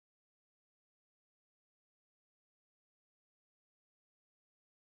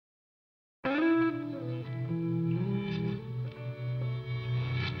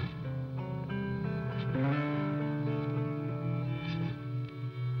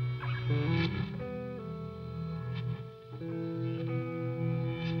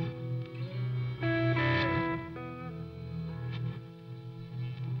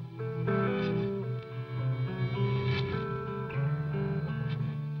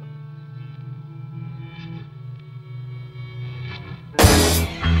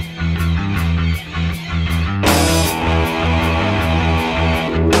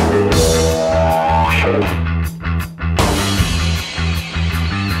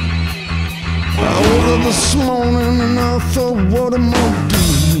this morning and I thought, what am I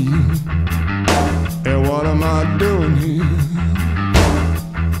doing here? Yeah, what am I doing here?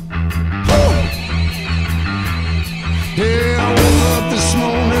 Oh! Yeah, I woke up this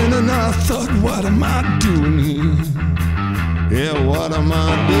morning and I thought, what am I doing here? Yeah, what am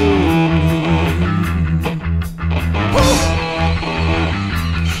I doing here? Oh,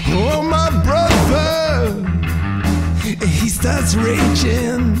 oh my brother, he starts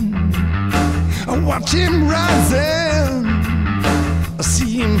raging. I watch him rising, I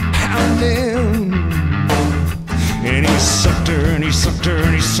see him howling, and he sucked her, and he sucked her,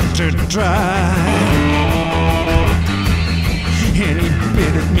 and he sucked her dry. And he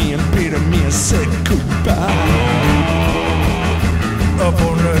bit at me and bit at me and said goodbye. Up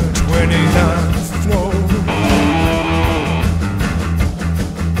on the 29th floor,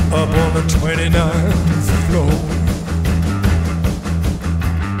 up on the 29th floor.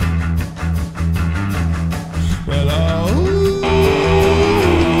 Well,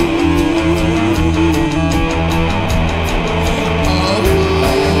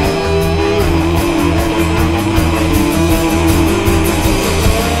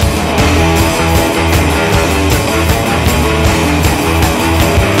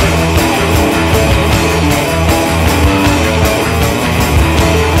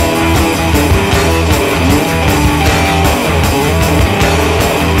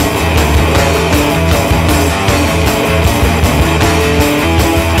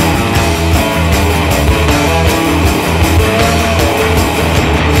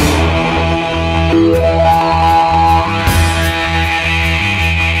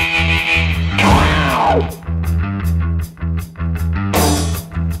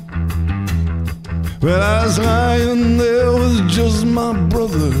 well, I was lying there with just my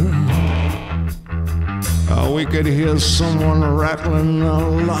brother. We could hear someone rattling the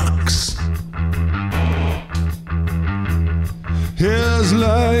locks. I was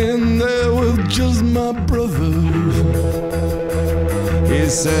lying there with just my brother. He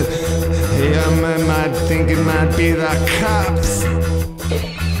said, yeah, I might think it might be the cops.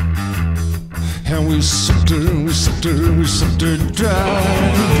 And we sucked her, and we sucked her, and we sucked her dry.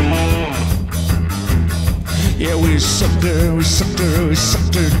 Yeah, we sucked her, we sucked her, we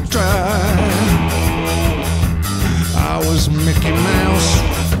sucked her dry. I was Mickey Mouse,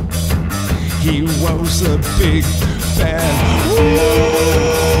 he was a big bad wolf.